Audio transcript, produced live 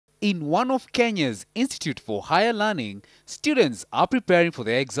In one of Kenya's Institute for Higher Learning, students are preparing for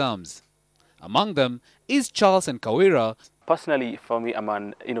their exams. Among them is Charles and Kawira. Personally, for me, I'm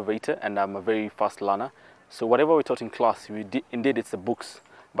an innovator and I'm a very fast learner. So whatever we're taught in class, indeed it's the books.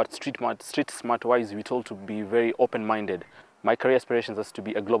 But street smart wise, we're told to be very open-minded. My career aspirations is to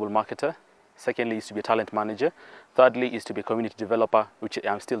be a global marketer. Secondly is to be a talent manager. Thirdly is to be a community developer, which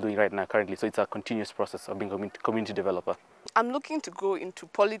I'm still doing right now currently. So it's a continuous process of being a community developer. I'm looking to go into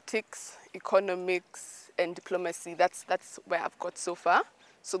politics, economics, and diplomacy. That's where I've got so far.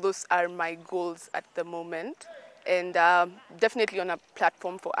 So those are my goals at the moment. And definitely on a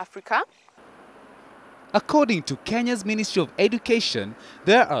platform for Africa. According to Kenya's Ministry of Education,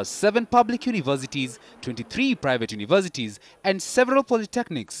 there are 7 public universities, 23 private universities, and several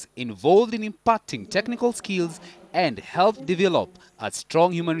polytechnics involved in imparting technical skills and help develop a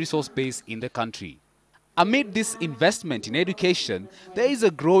strong human resource base in the country. Amid this investment in education, there is a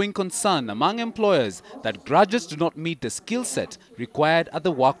growing concern among employers that graduates do not meet the skill set required at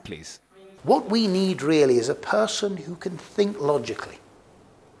the workplace. What we need really is a person who can think logically.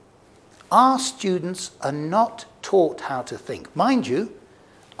 Our students are not taught how to think. Mind you,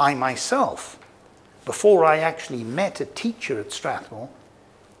 I myself, before I actually met a teacher at Strathmore,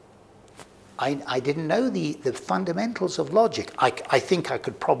 I didn't know the fundamentals of logic. I think I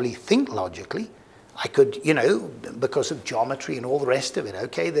could probably think logically. I could, because of geometry and all the rest of it,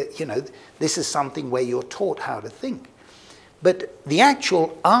 okay, that, this is something where you're taught how to think. But the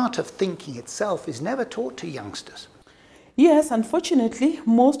actual art of thinking itself is never taught to youngsters. Yes, unfortunately,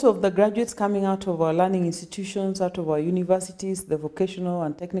 most of the graduates coming out of our learning institutions, out of our universities, the vocational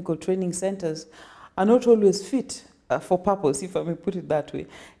and technical training centers, are not always fit for purpose, if I may put it that way.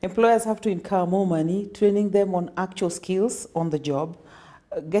 Employers have to incur more money, training them on actual skills on the job,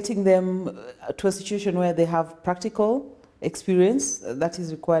 getting them to a situation where they have practical experience that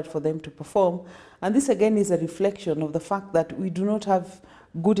is required for them to perform. And this again is a reflection of the fact that we do not have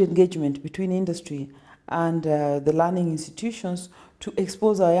good engagement between industry and the learning institutions to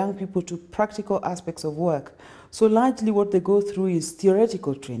expose our young people to practical aspects of work. So largely what they go through is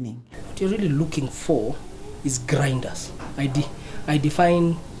theoretical training. What you're really looking for is grinders. I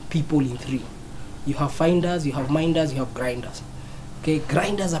define people in 3. You have finders, you have minders, you have grinders. Okay,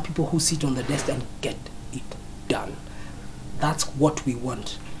 grinders are people who sit on the desk and get it done. That's what we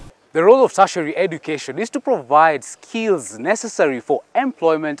want. The role of tertiary education is to provide skills necessary for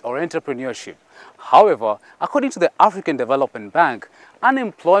employment or entrepreneurship. However, according to the African Development Bank,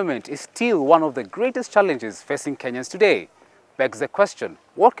 unemployment is still one of the greatest challenges facing Kenyans today. Begs the question,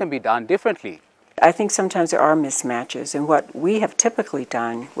 what can be done differently? I think sometimes there are mismatches, and what we have typically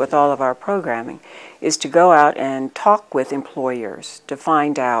done with all of our programming is to go out and talk with employers to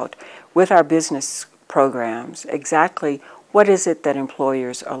find out, with our business programs, exactly what is it that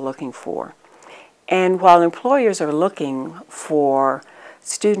employers are looking for. And while employers are looking for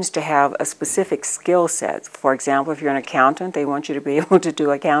students to have a specific skill set, for example, if you're an accountant, they want you to be able to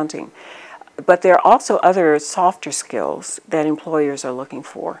do accounting. But there are also other softer skills that employers are looking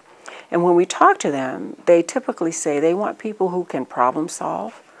for. And when we talk to them, they typically say they want people who can problem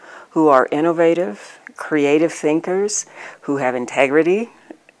solve, who are innovative, creative thinkers, who have integrity,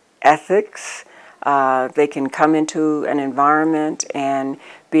 ethics. They can come into an environment and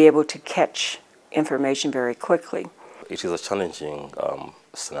be able to catch information very quickly. It is a challenging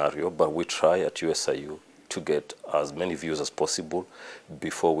scenario, but we try at USIU to get as many views as possible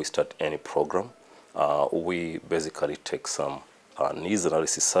before we start any program. We basically take some needs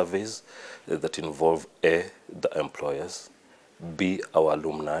analysis surveys that involve A, the employers, B, our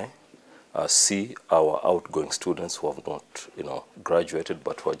alumni, C, our outgoing students who have not graduated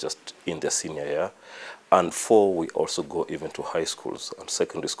but who are just in their senior year, and 4, we also go even to high schools and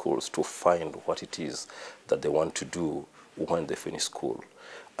secondary schools to find what it is that they want to do when they finish school.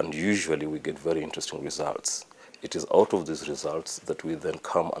 And usually we get very interesting results. It is out of these results that we then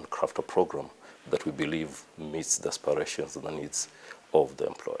come and craft a program that we believe meets the aspirations and the needs of the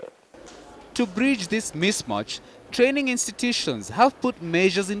employer. To bridge this mismatch, training institutions have put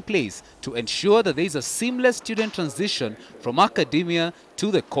measures in place to ensure that there is a seamless student transition from academia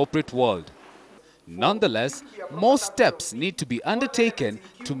to the corporate world. Nonetheless, more steps need to be undertaken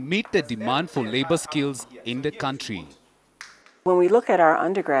to meet the demand for labor skills in the country. When we look at our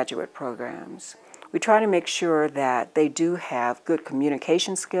undergraduate programs, we try to make sure that they do have good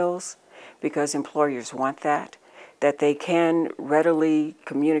communication skills, because employers want that they can readily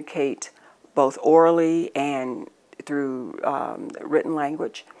communicate both orally and through written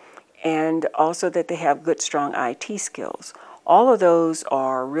language, and also that they have good, strong IT skills. All of those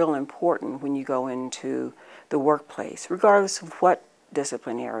are real important when you go into the workplace, regardless of what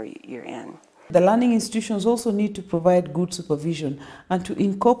discipline area you're in. The learning institutions also need to provide good supervision and to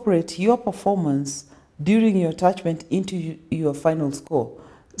incorporate your performance during your attachment into your final score.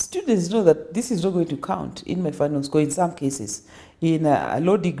 Students know that this is not going to count in my final score in some cases. In a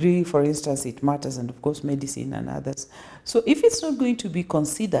law degree, for instance, it matters, and of course medicine and others. So if it's not going to be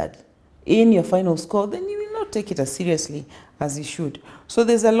considered in your final score, then you will not take it as seriously as you should. So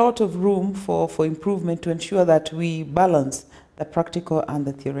there's a lot of room for improvement to ensure that we balance the practical and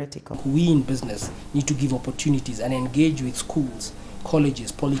the theoretical. We in business need to give opportunities and engage with schools,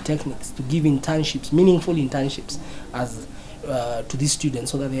 colleges, polytechnics to give internships, meaningful internships as to these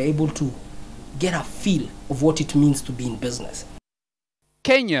students so that they're able to get a feel of what it means to be in business.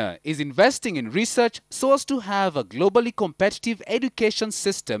 Kenya is investing in research so as to have a globally competitive education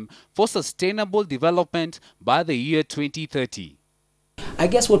system for sustainable development by the year 2030. I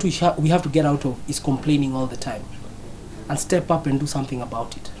guess what we have to get out of is complaining all the time and step up and do something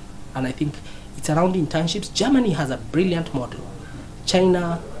about it. And I think it's around internships. Germany has a brilliant model.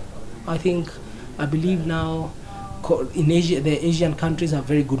 China, I believe now in Asia, the Asian countries have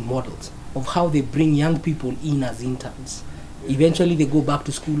very good models of how they bring young people in as interns. Eventually they go back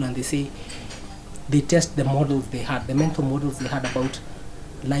to school and they say, they test the models they had, the mental models they had about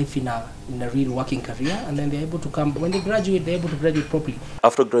life in a real working career, and then they're able to come, when they graduate, they're able to graduate properly.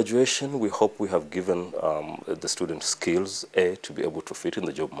 After graduation, we hope we have given the students skills, A, to be able to fit in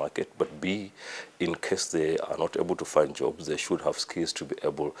the job market, but B, in case they are not able to find jobs, they should have skills to be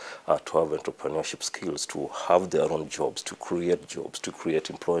able to have entrepreneurship skills, to have their own jobs, to create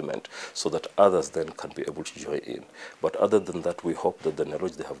employment, so that others then can be able to join in. But other than that, we hope that the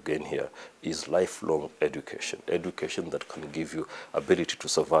knowledge they have gained here is lifelong education, education that can give you ability to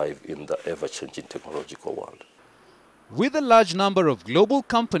survive in the ever-changing technological world. With a large number of global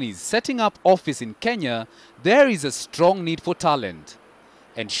companies setting up office in Kenya, there is a strong need for talent.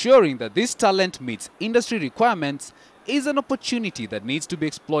 Ensuring that this talent meets industry requirements is an opportunity that needs to be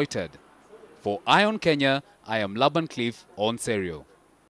exploited. For Eye on Kenya, I am Laban-Cliff, Onserio.